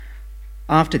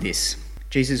After this,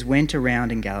 Jesus went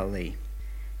around in Galilee.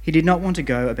 He did not want to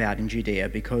go about in Judea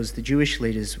because the Jewish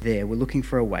leaders there were looking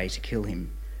for a way to kill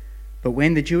him. But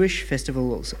when the Jewish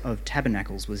festival of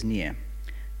Tabernacles was near,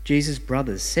 Jesus'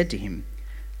 brothers said to him,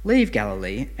 "Leave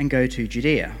Galilee and go to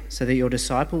Judea, so that your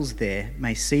disciples there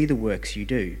may see the works you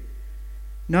do.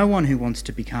 No one who wants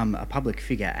to become a public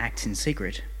figure acts in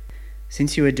secret.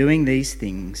 Since you are doing these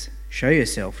things, show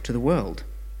yourself to the world."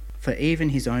 For even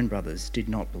his own brothers did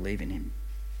not believe in him.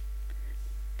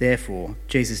 Therefore,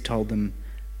 Jesus told them,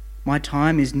 "My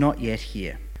time is not yet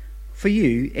here. For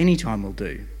you, any time will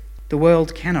do. The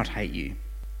world cannot hate you,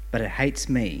 but it hates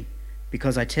me,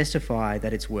 because I testify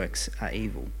that its works are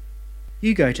evil.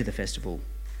 You go to the festival.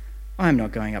 I am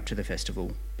not going up to the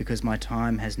festival, because my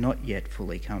time has not yet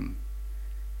fully come."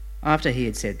 After he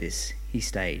had said this, he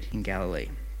stayed in Galilee.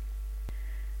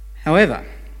 However,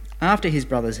 after his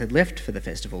brothers had left for the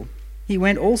festival, he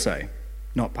went also,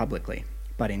 not publicly,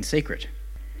 but in secret.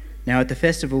 Now at the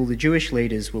festival, the Jewish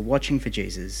leaders were watching for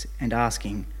Jesus and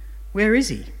asking, "Where is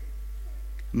he?"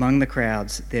 Among the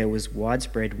crowds there was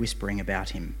widespread whispering about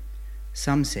him.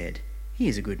 Some said, "He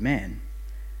is a good man."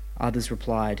 Others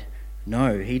replied,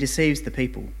 "No, he deceives the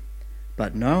people."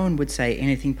 But no one would say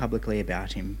anything publicly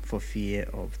about him for fear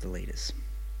of the leaders.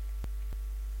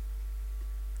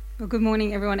 Well, good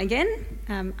morning, everyone, again.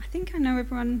 I think I know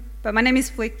everyone, but my name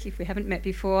is Flick, if we haven't met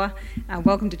before.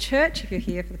 Welcome to church, if you're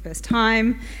here for the first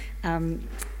time. I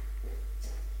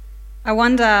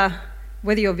wonder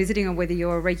whether you're visiting or whether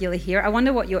you're a regular here, I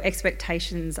wonder what your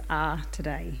expectations are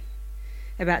today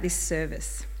about this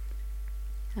service.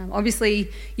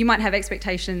 Obviously, you might have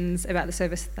expectations about the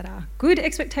service that are good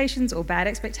expectations or bad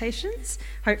expectations.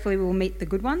 Hopefully we'll meet the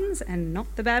good ones and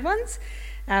not the bad ones.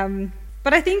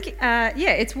 But I think,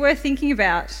 it's worth thinking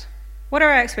about what are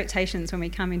our expectations when we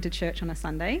come into church on a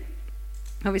Sunday.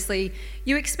 Obviously,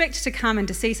 you expect to come and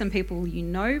to see some people you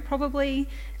know, probably,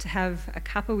 to have a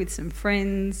cuppa with some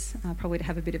friends, probably to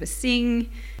have a bit of a sing,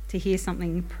 to hear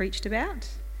something preached about.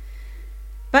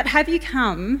 But have you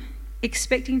come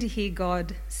expecting to hear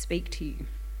God speak to you,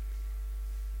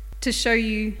 to show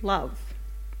you love,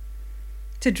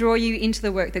 to draw you into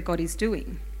the work that God is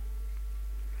doing,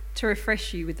 to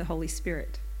refresh you with the Holy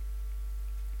Spirit?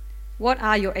 What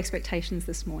are your expectations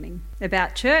this morning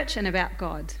about church and about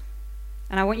God?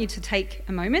 And I want you to take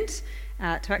a moment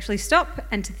to actually stop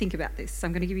and to think about this. So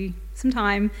I'm going to give you some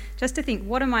time just to think,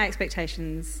 what are my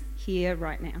expectations here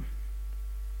right now?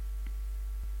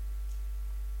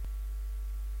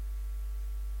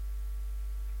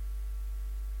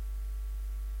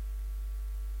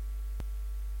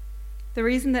 The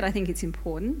reason that I think it's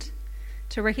important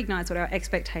to recognise what our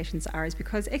expectations are is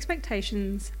because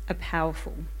expectations are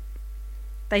powerful.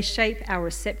 They shape our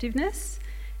receptiveness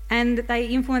and they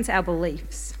influence our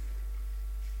beliefs.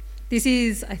 This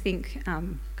is, I think,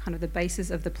 kind of the basis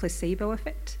of the placebo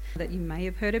effect that you may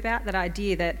have heard about, that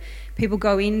idea that people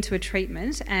go into a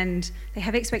treatment and they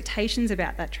have expectations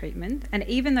about that treatment, and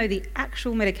even though the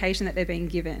actual medication that they're being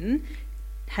given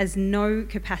has no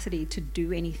capacity to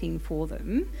do anything for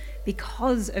them,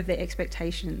 because of their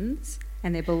expectations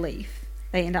and their belief,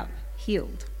 they end up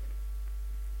healed.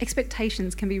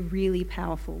 Expectations can be really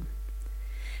powerful.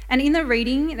 And in the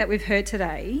reading that we've heard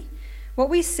today, what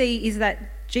we see is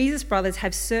that Jesus' brothers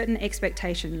have certain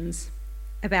expectations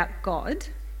about God,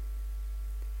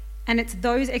 and it's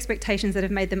those expectations that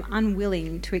have made them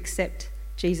unwilling to accept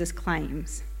Jesus'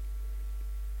 claims.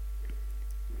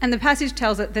 And the passage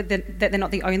tells us that they're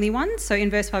not the only ones. So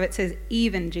in verse 5 it says,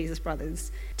 even Jesus'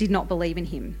 brothers did not believe in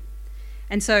him.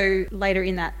 And so later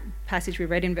in that passage we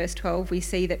read in verse 12, we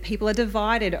see that people are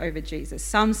divided over Jesus.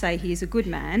 Some say he is a good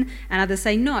man, and others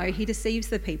say no, he deceives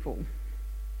the people.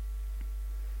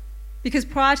 Because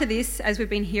prior to this, as we've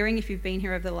been hearing, if you've been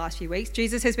here over the last few weeks,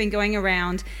 Jesus has been going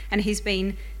around and he's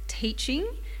been teaching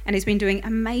and he's been doing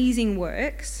amazing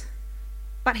works,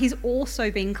 but he's also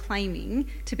been claiming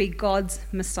to be God's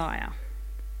Messiah.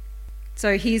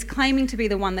 So he's claiming to be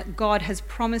the one that God has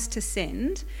promised to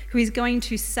send, who is going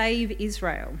to save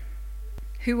Israel,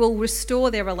 who will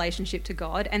restore their relationship to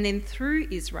God, and then through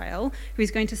Israel, who is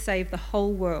going to save the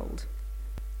whole world.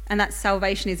 And that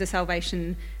salvation is a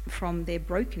salvation from their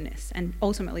brokenness and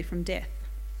ultimately from death.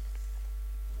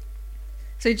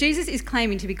 So Jesus is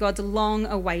claiming to be God's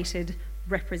long-awaited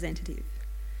representative.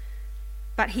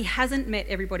 But he hasn't met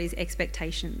everybody's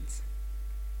expectations.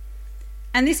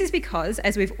 And this is because,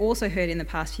 as we've also heard in the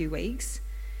past few weeks,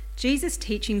 Jesus'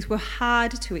 teachings were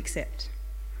hard to accept.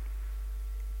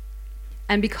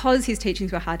 And because his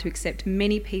teachings were hard to accept,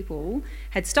 many people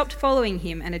had stopped following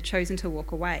him and had chosen to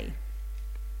walk away.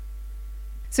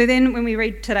 So then when we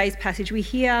read today's passage, we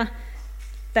hear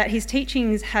that his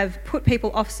teachings have put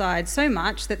people offside so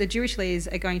much that the Jewish leaders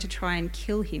are going to try and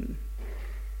kill him.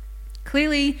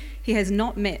 Clearly, he has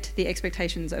not met the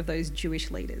expectations of those Jewish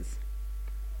leaders.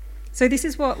 So this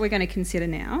is what we're going to consider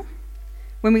now.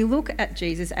 When we look at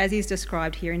Jesus as he's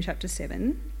described here in chapter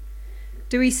 7,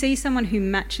 do we see someone who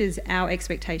matches our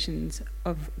expectations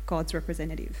of God's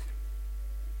representative?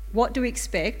 What do we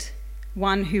expect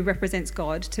one who represents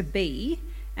God to be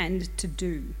and to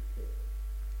do?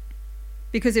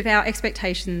 Because if our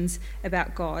expectations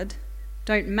about God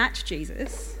don't match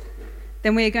Jesus,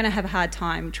 then we're going to have a hard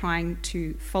time trying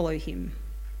to follow him.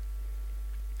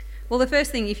 Well, the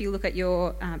first thing, if you look at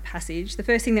your passage, the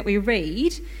first thing that we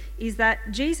read is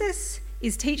that Jesus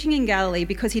is teaching in Galilee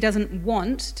because he doesn't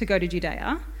want to go to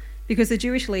Judea, because the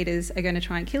Jewish leaders are going to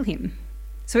try and kill him.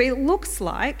 So it looks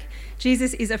like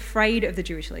Jesus is afraid of the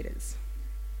Jewish leaders.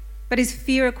 But is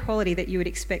fear a quality that you would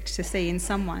expect to see in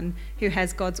someone who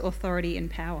has God's authority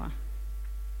and power?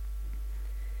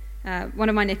 One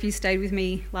of my nephews stayed with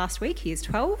me last week. He is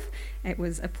 12. It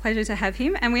was a pleasure to have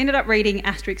him. And we ended up reading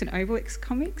Asterix and Obelix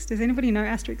comics. Does anybody know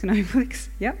Asterix and Obelix?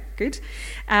 Yep, good.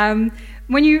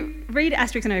 When you read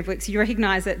Asterix and Obelix, you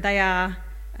recognise that they are,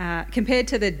 compared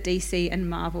to the DC and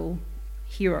Marvel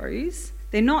heroes,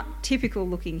 they're not typical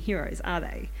looking heroes, are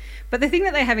they? But the thing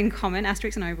that they have in common,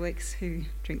 Asterix and Obelix, who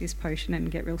drink this potion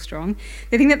and get real strong,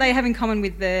 the thing that they have in common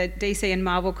with the DC and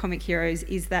Marvel comic heroes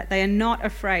is that they are not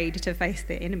afraid to face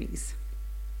their enemies.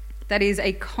 That is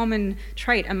a common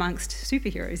trait amongst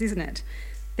superheroes, isn't it?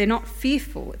 They're not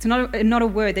fearful. It's not a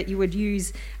word that you would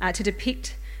use to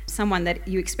depict someone that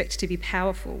you expect to be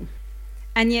powerful.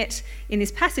 And yet, in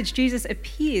this passage, Jesus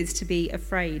appears to be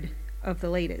afraid of the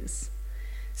leaders.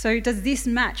 So does this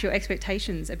match your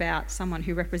expectations about someone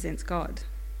who represents God?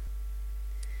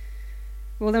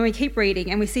 Well, then we keep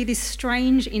reading and we see this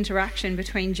strange interaction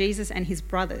between Jesus and his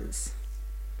brothers.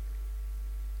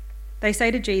 They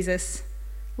say to Jesus,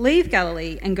 "Leave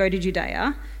Galilee and go to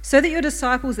Judea, so that your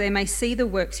disciples there may see the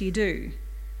works you do.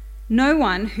 No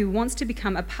one who wants to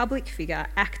become a public figure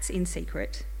acts in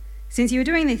secret. Since you are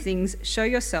doing these things, show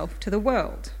yourself to the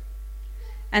world."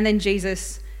 And then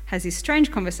Jesus has this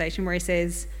strange conversation where he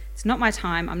says, "It's not my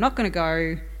time, I'm not going to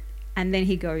go," and then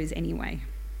he goes anyway.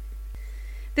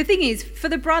 The thing is, for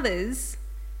the brothers,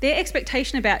 their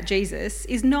expectation about Jesus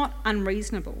is not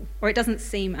unreasonable, or it doesn't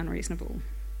seem unreasonable.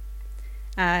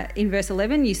 In verse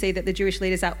 11, you see that the Jewish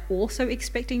leaders are also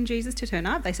expecting Jesus to turn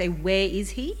up. They say, "Where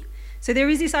is he?" So there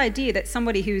is this idea that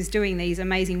somebody who is doing these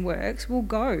amazing works will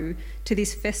go to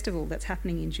this festival that's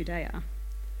happening in Judea.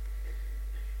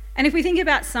 And if we think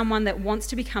about someone that wants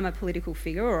to become a political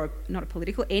figure, or not a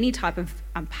political, any type of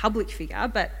public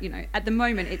figure, but at the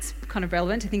moment it's kind of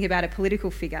relevant to think about a political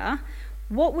figure,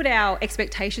 what would our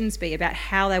expectations be about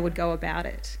how they would go about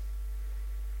it?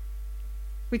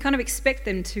 We kind of expect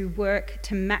them to work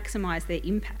to maximise their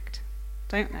impact,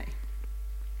 don't they?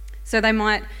 So they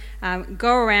might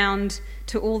go around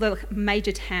to all the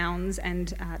major towns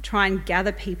and try and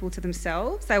gather people to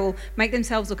themselves. They will make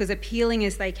themselves look as appealing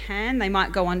as they can. They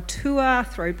might go on tour,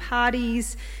 throw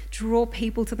parties, draw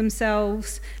people to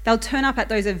themselves. They'll turn up at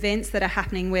those events that are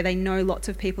happening where they know lots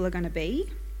of people are going to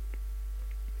be.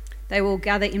 They will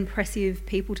gather impressive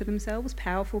people to themselves,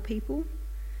 powerful people.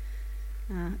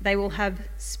 They will have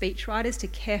speechwriters to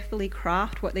carefully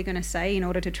craft what they're going to say in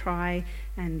order to try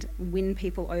and win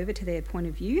people over to their point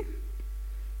of view.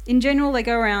 In general, they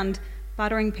go around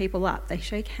buttering people up. They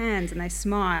shake hands and they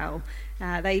smile.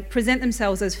 They present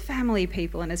themselves as family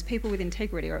people and as people with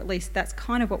integrity, or at least that's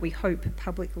kind of what we hope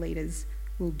public leaders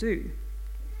will do.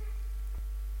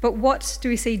 But what do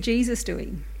we see Jesus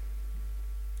doing?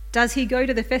 Does he go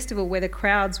to the festival where the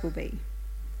crowds will be?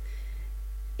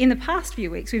 In the past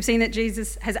few weeks, we've seen that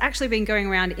Jesus has actually been going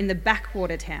around in the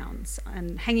backwater towns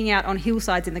and hanging out on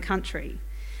hillsides in the country.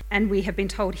 And we have been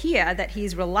told here that he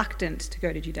is reluctant to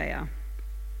go to Judea.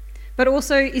 But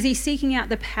also, is he seeking out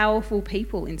the powerful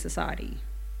people in society?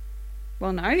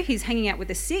 Well, no, he's hanging out with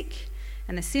the sick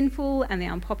and the sinful and the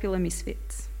unpopular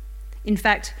misfits. In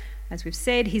fact, as we've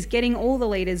said, he's getting all the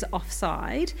leaders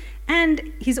offside,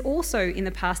 and he's also in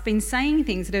the past been saying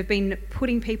things that have been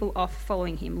putting people off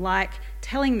following him, like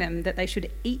telling them that they should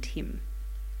eat him,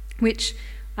 which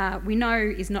we know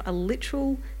is not a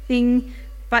literal thing,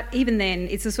 but even then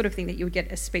it's the sort of thing that you would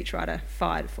get a speechwriter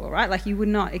fired for, right? Like, you would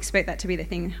not expect that to be the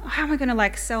thing. Oh, how am I going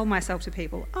to sell myself to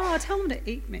people? Oh, tell them to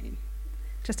eat me.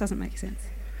 Just doesn't make sense.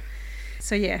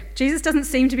 So yeah, Jesus doesn't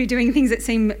seem to be doing things that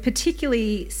seem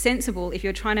particularly sensible if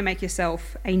you're trying to make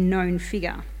yourself a known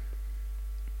figure.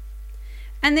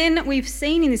 And then we've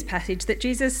seen in this passage that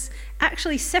Jesus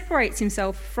actually separates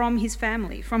himself from his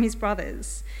family, from his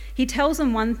brothers. He tells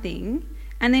them one thing,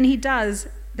 And then he does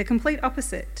the complete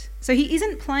opposite. So he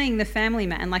isn't playing the family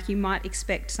man like you might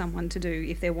expect someone to do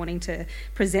if they're wanting to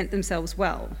present themselves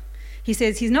well. He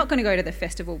says he's not going to go to the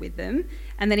festival with them,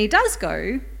 and then he does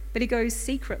go, but he goes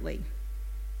secretly.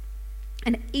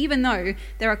 And even though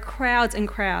there are crowds and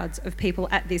crowds of people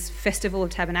at this Festival of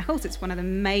Tabernacles, it's one of the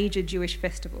major Jewish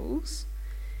festivals,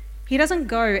 he doesn't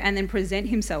go and then present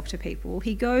himself to people.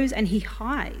 He goes and he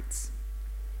hides.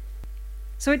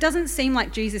 So it doesn't seem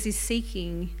like Jesus is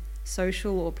seeking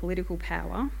social or political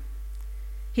power.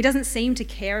 He doesn't seem to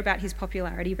care about his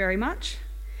popularity very much.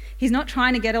 He's not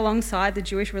trying to get alongside the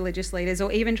Jewish religious leaders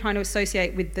or even trying to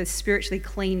associate with the spiritually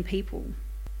clean people.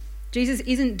 Jesus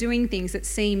isn't doing things that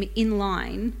seem in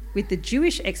line with the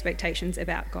Jewish expectations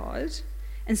about God.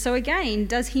 And so again,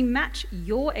 does he match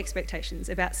your expectations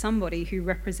about somebody who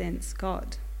represents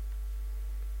God?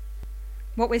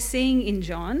 What we're seeing in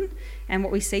John and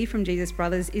what we see from Jesus'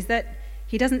 brothers is that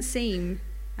he doesn't seem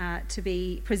to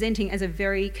be presenting as a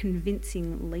very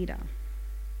convincing leader.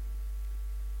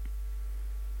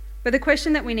 But the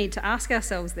question that we need to ask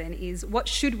ourselves then is, what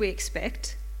should we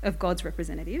expect of God's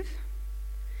representative?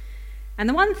 And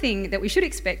the one thing that we should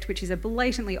expect, which is a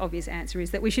blatantly obvious answer,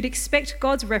 is that we should expect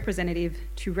God's representative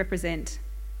to represent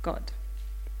God.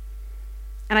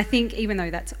 And I think even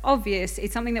though that's obvious,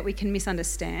 it's something that we can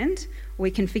misunderstand or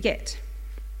we can forget.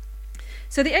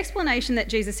 So the explanation that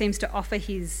Jesus seems to offer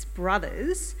his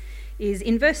brothers is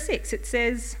in verse 6. It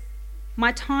says,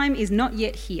 "My time is not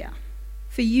yet here.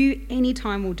 For you, any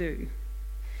time will do."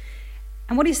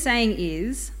 And what he's saying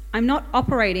is, I'm not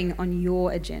operating on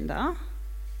your agenda.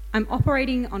 I'm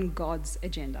operating on God's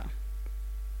agenda.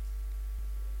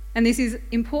 And this is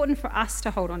important for us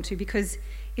to hold on to, because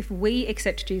if we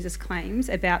accept Jesus' claims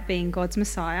about being God's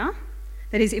Messiah,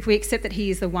 that is, if we accept that he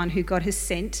is the one who God has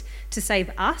sent to save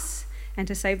us and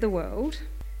to save the world,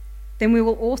 then we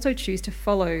will also choose to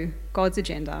follow God's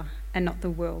agenda and not the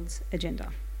world's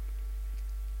agenda.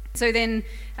 So then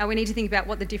we need to think about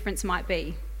what the difference might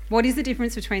be. What is the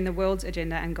difference between the world's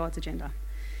agenda and God's agenda?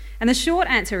 And the short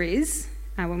answer is,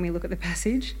 when we look at the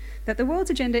passage, that the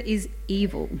world's agenda is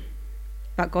evil,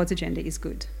 but God's agenda is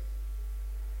good.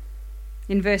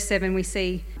 In verse 7, we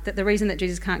see that the reason that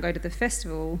Jesus can't go to the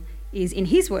festival is, in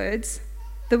his words,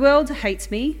 "The world hates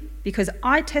me because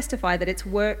I testify that its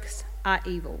works are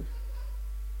evil."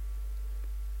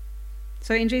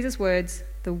 So in Jesus' words,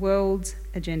 the world's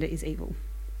agenda is evil.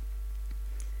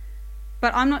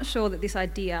 But I'm not sure that this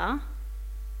idea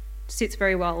sits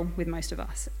very well with most of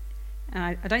us.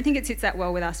 And I don't think it sits that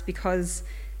well with us because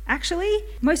actually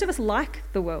most of us like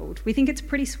the world. We think it's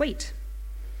pretty sweet.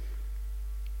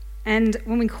 And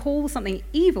when we call something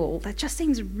evil, that just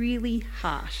seems really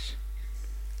harsh.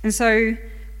 And so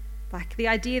the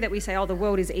idea that we say, oh, the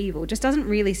world is evil, just doesn't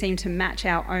really seem to match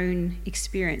our own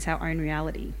experience, our own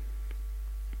reality.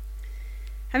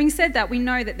 Having said that, we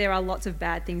know that there are lots of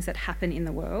bad things that happen in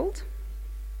the world.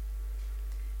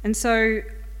 And so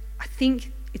I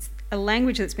think it's a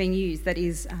language that's being used that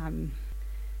is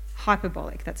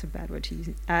hyperbolic. That's a bad word to use.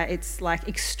 It's like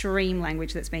extreme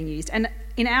language that's being used. And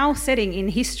in our setting in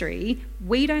history,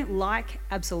 we don't like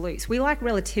absolutes. We like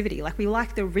relativity. We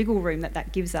like the wriggle room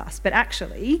that gives us. But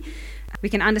actually, we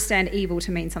can understand evil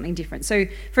to mean something different. So,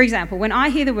 for example, when I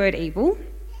hear the word evil,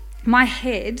 my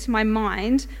head, my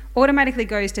mind, automatically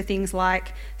goes to things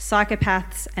like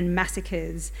psychopaths and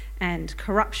massacres and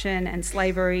corruption and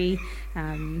slavery,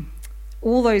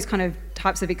 all those kind of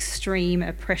types of extreme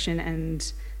oppression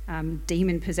and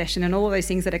demon possession and all of those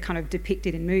things that are kind of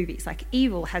depicted in movies.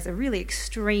 Evil has a really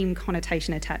extreme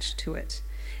connotation attached to it.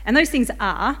 And those things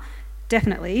are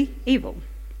definitely evil.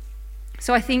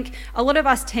 So I think a lot of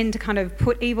us tend to kind of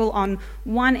put evil on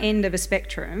one end of a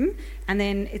spectrum, and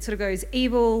then it sort of goes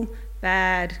evil,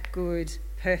 bad, good,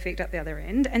 perfect at the other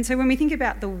end. And so when we think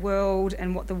about the world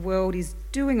and what the world is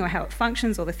doing or how it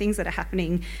functions or the things that are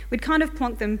happening, we'd kind of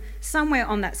plonk them somewhere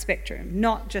on that spectrum,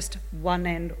 not just one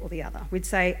end or the other. We'd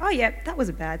say, oh yeah, that was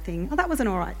a bad thing, oh that was an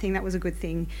all right thing, that was a good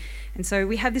thing. And so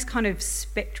we have this kind of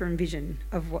spectrum vision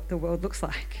of what the world looks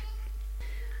like.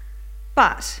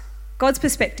 But God's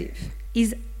perspective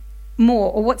is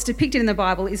more, or what's depicted in the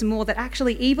Bible is more, that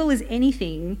actually evil is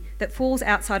anything that falls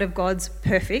outside of God's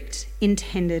perfect,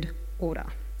 intended order.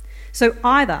 So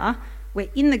either we're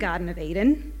in the Garden of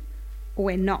Eden or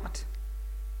we're not.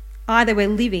 Either we're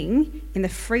living in the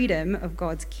freedom of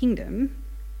God's kingdom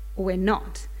or we're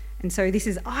not. And so this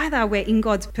is either we're in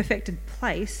God's perfected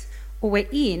place or we're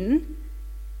in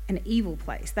an evil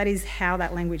place. That is how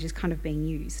that language is kind of being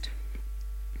used.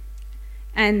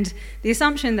 And the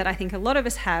assumption that I think a lot of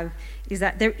us have is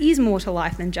that there is more to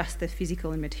life than just the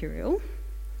physical and material.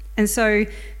 And so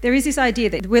there is this idea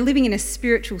that we're living in a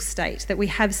spiritual state, that we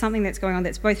have something that's going on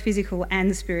that's both physical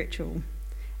and spiritual,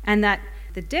 and that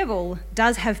the devil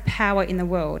does have power in the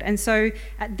world. And so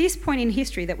at this point in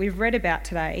history that we've read about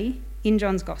today in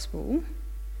John's Gospel,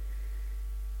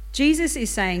 Jesus is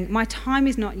saying, my time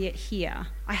is not yet here.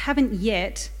 I haven't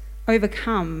yet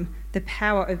overcome the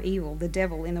power of evil, the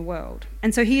devil in the world.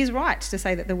 And so he is right to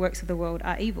say that the works of the world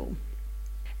are evil.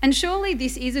 And surely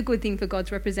this is a good thing for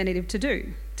God's representative to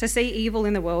do, to see evil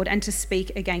in the world and to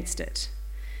speak against it.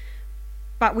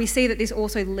 But we see that this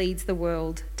also leads the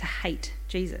world to hate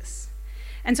Jesus.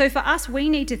 And so for us, we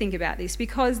need to think about this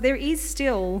because there is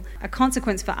still a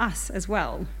consequence for us as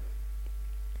well.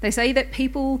 They say that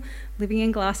people living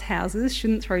in glass houses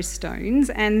shouldn't throw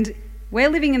stones, and we're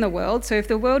living in the world, so if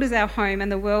the world is our home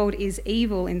and the world is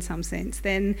evil in some sense,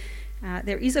 then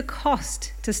there is a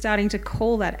cost to starting to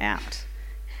call that out.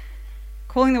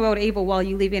 Calling the world evil while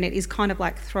you live in it is kind of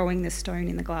like throwing the stone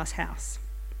in the glass house.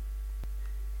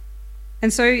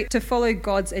 And so to follow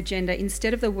God's agenda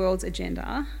instead of the world's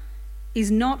agenda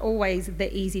is not always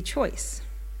the easy choice,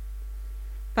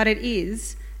 but it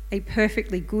is a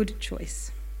perfectly good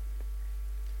choice.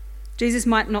 Jesus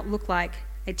might not look like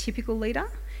a typical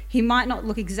leader. He might not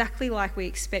look exactly like we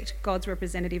expect God's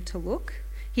representative to look.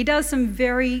 He does some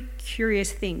very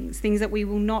curious things that we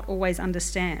will not always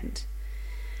understand.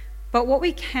 But what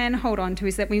we can hold on to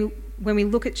is that when we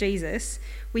look at Jesus,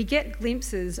 we get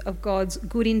glimpses of God's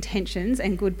good intentions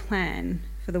and good plan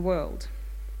for the world.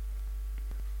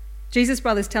 Jesus'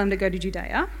 brothers tell him to go to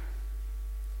Judea,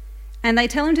 and they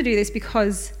tell him to do this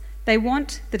because they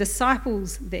want the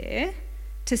disciples there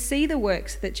to see the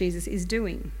works that Jesus is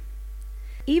doing.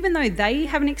 Even though they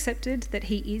haven't accepted that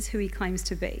he is who he claims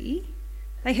to be,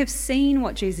 they have seen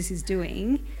what Jesus is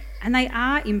doing and they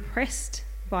are impressed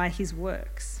by his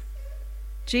works.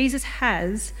 Jesus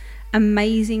has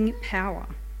amazing power.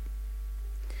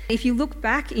 If you look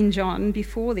back in John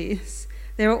before this,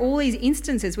 there are all these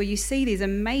instances where you see these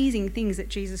amazing things that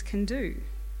Jesus can do.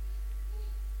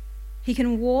 He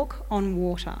can walk on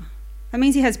water. That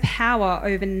means he has power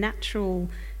over natural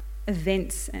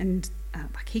events, and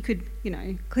like he could,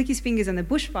 click his fingers and the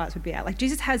bushfires would be out. Like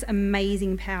Jesus has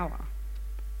amazing power.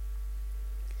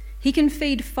 He can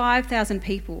feed 5,000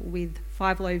 people with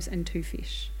 5 loaves and 2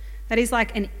 fish. That is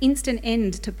like an instant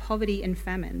end to poverty and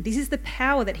famine. This is the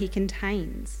power that he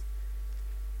contains.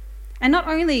 And not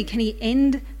only can he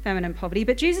end famine and poverty,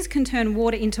 but Jesus can turn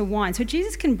water into wine. So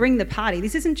Jesus can bring the party.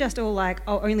 This isn't just all like,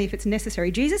 oh, only if it's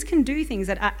necessary. Jesus can do things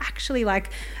that are actually like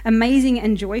amazing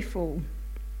and joyful.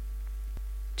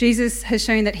 Jesus has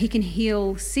shown that he can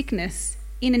heal sickness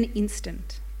in an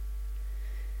instant.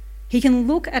 He can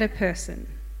look at a person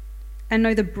and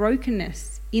know the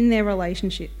brokenness in their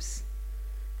relationships,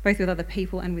 both with other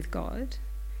people and with God.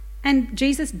 And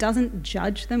Jesus doesn't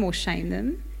judge them or shame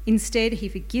them. Instead, he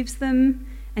forgives them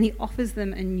and he offers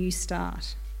them a new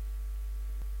start.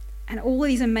 And all of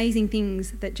these amazing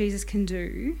things that Jesus can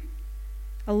do,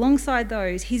 alongside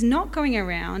those, he's not going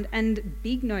around and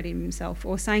big-noting himself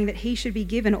or saying that he should be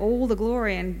given all the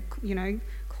glory and,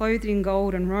 clothed in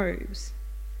gold and robes.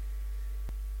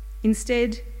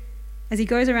 Instead, as he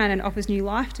goes around and offers new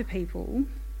life to people,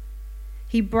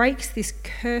 he breaks this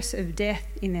curse of death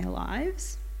in their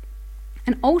lives,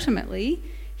 and ultimately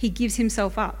he gives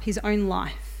himself up, his own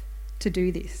life, to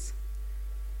do this.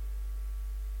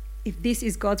 If this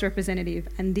is God's representative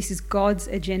and this is God's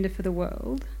agenda for the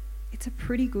world, it's a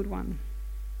pretty good one.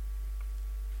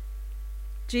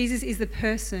 Jesus is the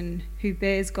person who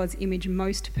bears God's image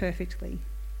most perfectly.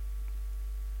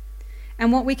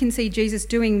 And what we can see Jesus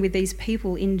doing with these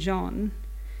people in John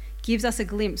gives us a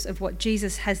glimpse of what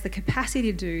Jesus has the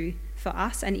capacity to do for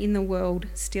us and in the world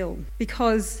still.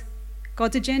 Because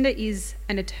God's agenda is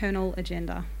an eternal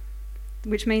agenda,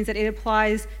 which means that it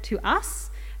applies to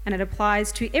us and it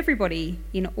applies to everybody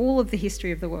in all of the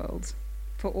history of the world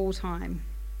for all time.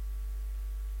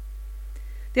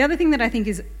 The other thing that I think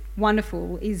is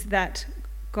wonderful is that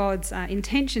God's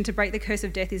intention to break the curse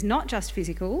of death is not just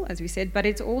physical, as we said, but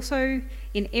it's also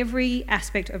in every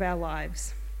aspect of our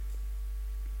lives.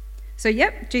 So,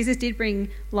 yep, Jesus did bring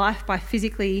life by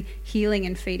physically healing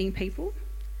and feeding people,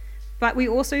 but we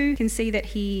also can see that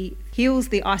he heals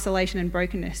the isolation and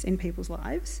brokenness in people's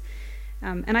lives.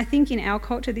 And I think in our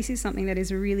culture, this is something that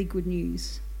is really good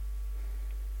news.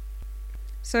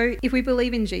 So if we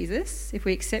believe in Jesus, if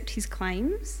we accept his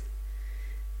claims,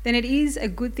 then it is a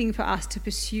good thing for us to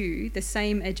pursue the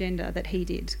same agenda that he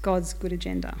did, God's good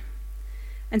agenda.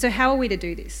 And so how are we to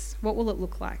do this? What will it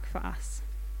look like for us?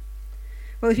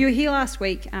 Well, if you were here last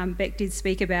week, Beck did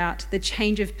speak about the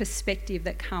change of perspective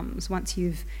that comes once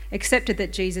you've accepted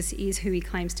that Jesus is who he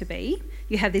claims to be.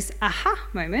 You have this aha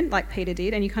moment, like Peter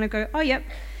did, and you kind of go, oh, yep,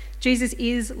 Jesus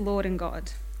is Lord and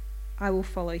God. I will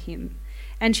follow him.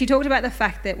 And she talked about the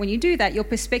fact that when you do that, your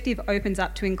perspective opens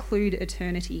up to include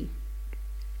eternity.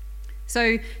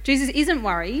 So Jesus isn't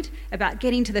worried about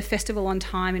getting to the festival on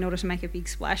time in order to make a big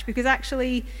splash, because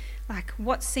actually, like,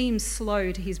 what seems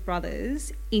slow to his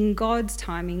brothers, in God's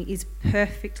timing, is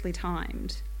perfectly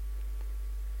timed.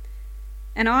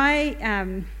 And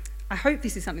I hope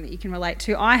this is something that you can relate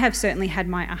to. I have certainly had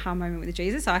my aha moment with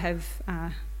Jesus. I have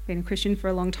been a Christian for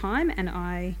a long time, and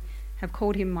I have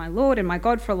called him my Lord and my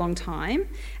God for a long time.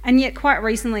 And yet quite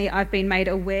recently I've been made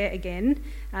aware again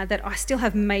that I still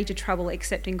have major trouble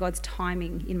accepting God's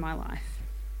timing in my life.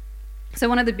 So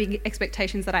one of the big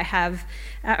expectations that I have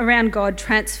around God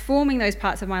transforming those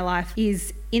parts of my life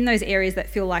is in those areas that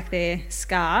feel like they're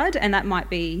scarred, and that might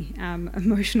be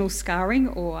emotional scarring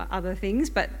or other things,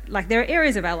 but like there are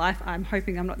areas of our life, I'm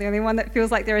hoping I'm not the only one, that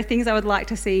feels like there are things I would like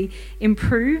to see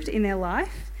improved in their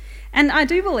life. And I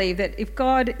do believe that if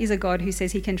God is a God who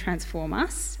says he can transform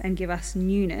us and give us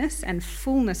newness and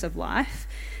fullness of life,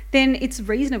 then it's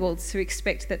reasonable to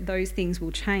expect that those things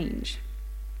will change.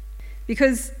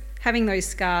 Because having those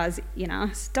scars in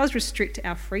us does restrict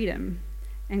our freedom,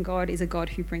 and God is a God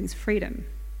who brings freedom.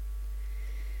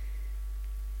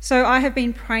 So I have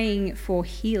been praying for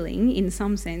healing in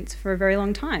some sense for a very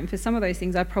long time. For some of those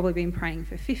things I've probably been praying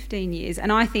for 15 years,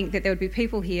 and I think that there would be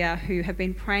people here who have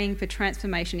been praying for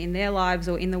transformation in their lives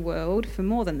or in the world for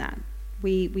more than that.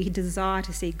 We desire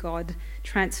to see God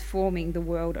transforming the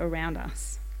world around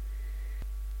us.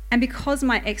 And because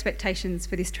my expectations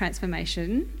for this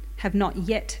transformation have not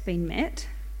yet been met,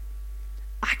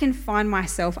 I can find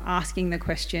myself asking the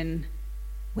question,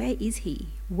 where is he?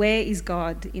 Where is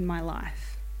God in my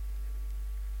life?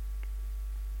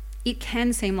 It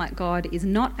can seem like God is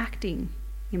not acting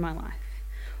in my life,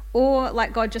 or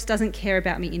like God just doesn't care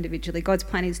about me individually. God's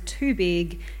plan is too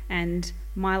big and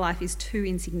my life is too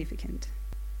insignificant.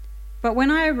 But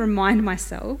when I remind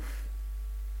myself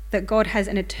that God has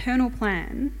an eternal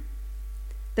plan,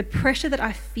 the pressure that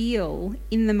I feel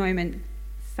in the moment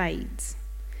fades.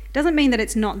 It doesn't mean that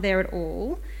it's not there at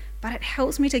all, but it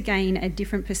helps me to gain a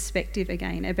different perspective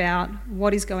again about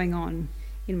what is going on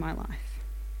in my life.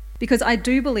 Because I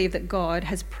do believe that God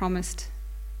has promised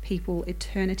people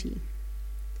eternity.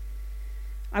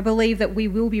 I believe that we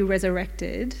will be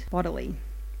resurrected bodily.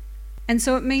 And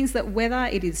so it means that whether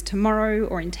it is tomorrow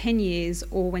or in 10 years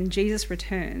or when Jesus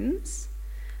returns,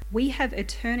 we have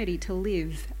eternity to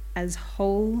live as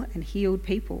whole and healed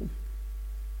people.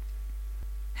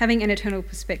 Having an eternal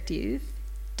perspective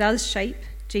does shape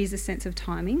Jesus' sense of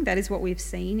timing. That is what we've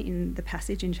seen in the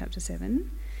passage in chapter 7.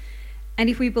 And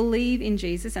if we believe in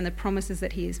Jesus and the promises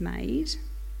that he has made,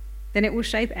 then it will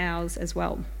shape ours as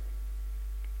well.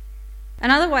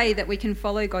 Another way that we can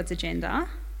follow God's agenda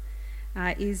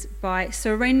is by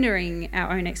surrendering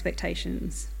our own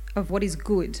expectations of what is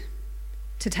good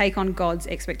to take on God's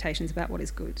expectations about what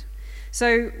is good.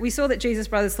 So we saw that Jesus'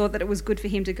 brothers thought that it was good for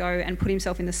him to go and put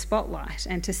himself in the spotlight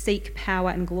and to seek power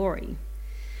and glory.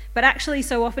 But actually,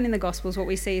 so often in the Gospels, what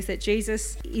we see is that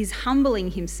Jesus is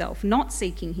humbling himself, not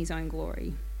seeking his own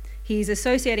glory. He's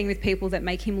associating with people that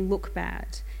make him look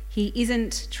bad. He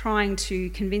isn't trying to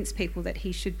convince people that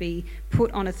he should be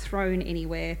put on a throne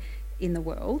anywhere in the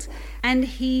world. And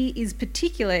he is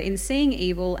particular in seeing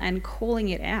evil and calling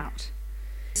it out.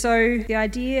 So the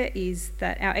idea is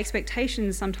that our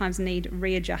expectations sometimes need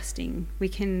readjusting. We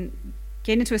can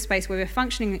get into a space where we're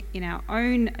functioning in our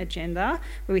own agenda,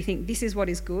 where we think this is what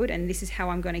is good and this is how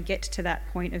I'm going to get to that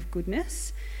point of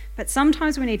goodness. But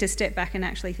sometimes we need to step back and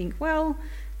actually think, well,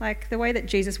 like the way that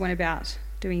Jesus went about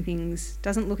doing things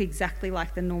doesn't look exactly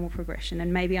like the normal progression,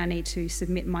 and maybe I need to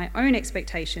submit my own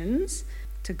expectations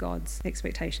to God's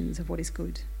expectations of what is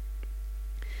good.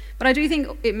 But I do think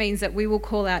it means that we will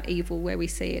call out evil where we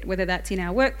see it, whether that's in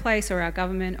our workplace or our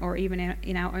government or even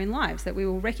in our own lives, that we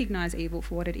will recognise evil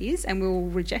for what it is and we will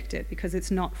reject it because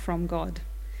it's not from God.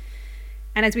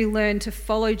 And as we learn to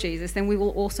follow Jesus, then we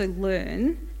will also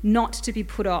learn not to be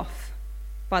put off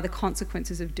by the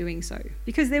consequences of doing so,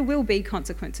 because there will be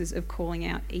consequences of calling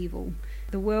out evil.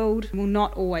 The world will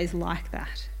not always like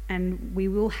that, and we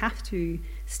will have to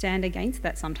stand against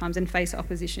that sometimes and face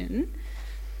opposition.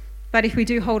 But if we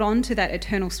do hold on to that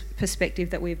eternal perspective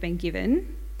that we've been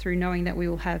given through knowing that we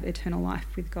will have eternal life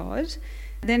with God,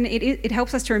 then it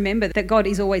helps us to remember that God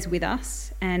is always with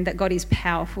us and that God is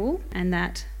powerful, and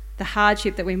that the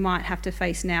hardship that we might have to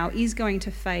face now is going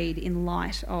to fade in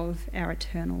light of our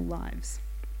eternal lives.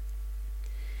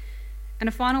 And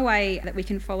a final way that we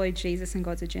can follow Jesus and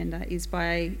God's agenda is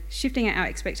by shifting our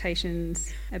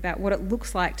expectations about what it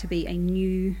looks like to be a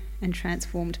new and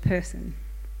transformed person.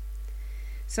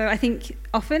 So I think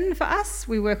often for us,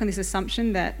 we work on this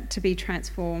assumption that to be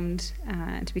transformed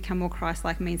and to become more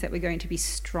Christ-like means that we're going to be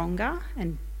stronger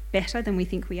and better than we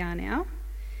think we are now.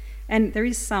 And there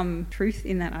is some truth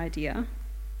in that idea.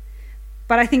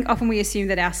 But I think often we assume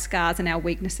that our scars and our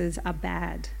weaknesses are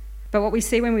bad. But what we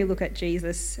see when we look at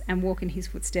Jesus and walk in his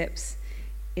footsteps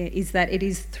is that it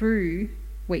is through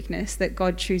weakness that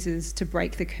God chooses to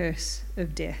break the curse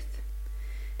of death.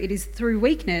 It is through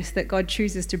weakness that God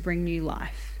chooses to bring new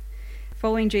life.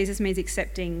 Following Jesus means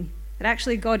accepting that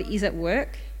actually God is at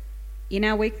work in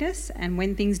our weakness, and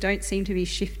when things don't seem to be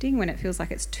shifting, when it feels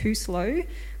like it's too slow,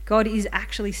 God is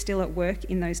actually still at work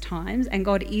in those times, and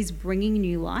God is bringing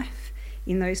new life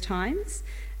in those times.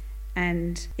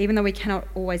 And even though we cannot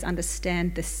always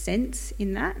understand the sense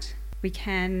in that, we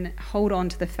can hold on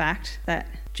to the fact that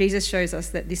Jesus shows us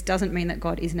that this doesn't mean that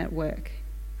God isn't at work,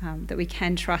 that we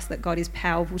can trust that God is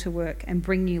powerful to work and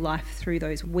bring new life through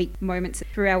those weak moments,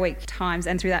 through our weak times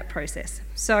and through that process.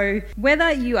 So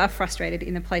whether you are frustrated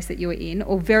in the place that you are in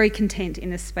or very content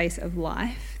in the space of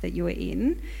life that you are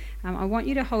in, I want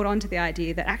you to hold on to the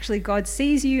idea that actually God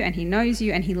sees you and he knows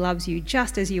you and he loves you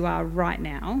just as you are right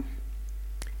now.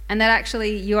 And that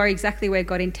actually you are exactly where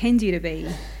God intends you to be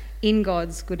in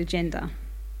God's good agenda.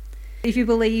 If you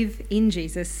believe in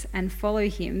Jesus and follow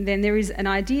him, then there is an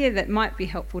idea that might be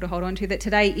helpful to hold on to, that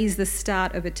today is the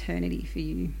start of eternity for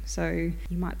you. So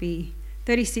you might be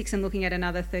 36 and looking at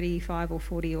another 35 or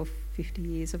 40 or 50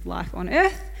 years of life on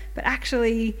earth, but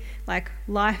actually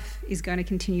life is going to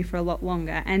continue for a lot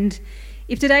longer. And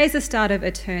if today is the start of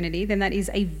eternity, then that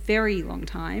is a very long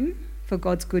time for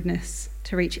God's goodness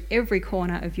to reach every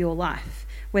corner of your life,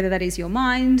 whether that is your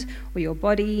mind or your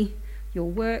body, your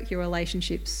work, your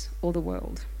relationships, or the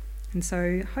world. And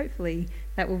so hopefully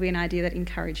that will be an idea that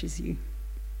encourages you.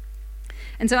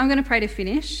 And so I'm going to pray to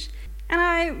finish. And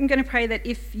I'm going to pray that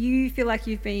if you feel like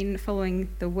you've been following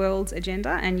the world's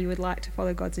agenda and you would like to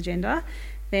follow God's agenda,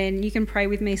 then you can pray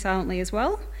with me silently as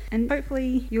well. And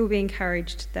hopefully you'll be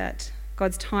encouraged that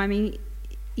God's timing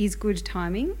is good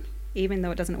timing, even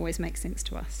though it doesn't always make sense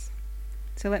to us.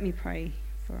 So let me pray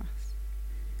for us.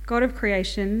 God of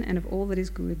creation and of all that is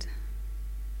good,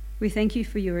 we thank you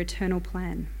for your eternal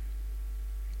plan.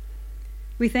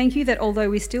 We thank you that although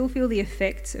we still feel the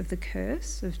effects of the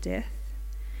curse of death,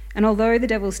 and although the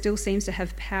devil still seems to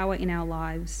have power in our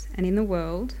lives and in the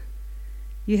world,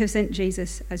 you have sent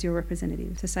Jesus as your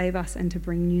representative to save us and to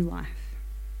bring new life.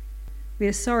 We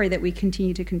are sorry that we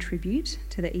continue to contribute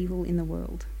to the evil in the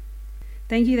world.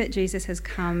 Thank you that Jesus has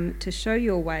come to show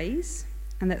your ways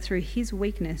and that through his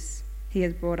weakness, he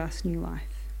has brought us new life.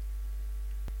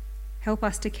 Help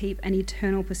us to keep an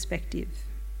eternal perspective,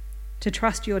 to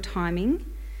trust your timing,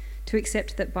 to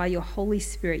accept that by your Holy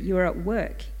Spirit you are at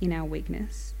work in our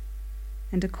weakness,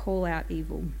 and to call out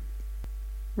evil.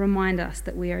 Remind us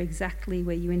that we are exactly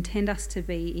where you intend us to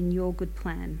be in your good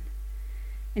plan,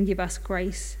 and give us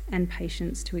grace and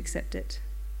patience to accept it.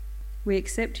 We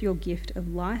accept your gift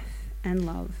of life and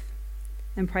love,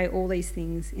 and pray all these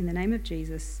things in the name of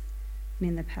Jesus and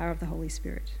in the power of the Holy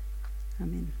Spirit.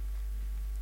 Amen.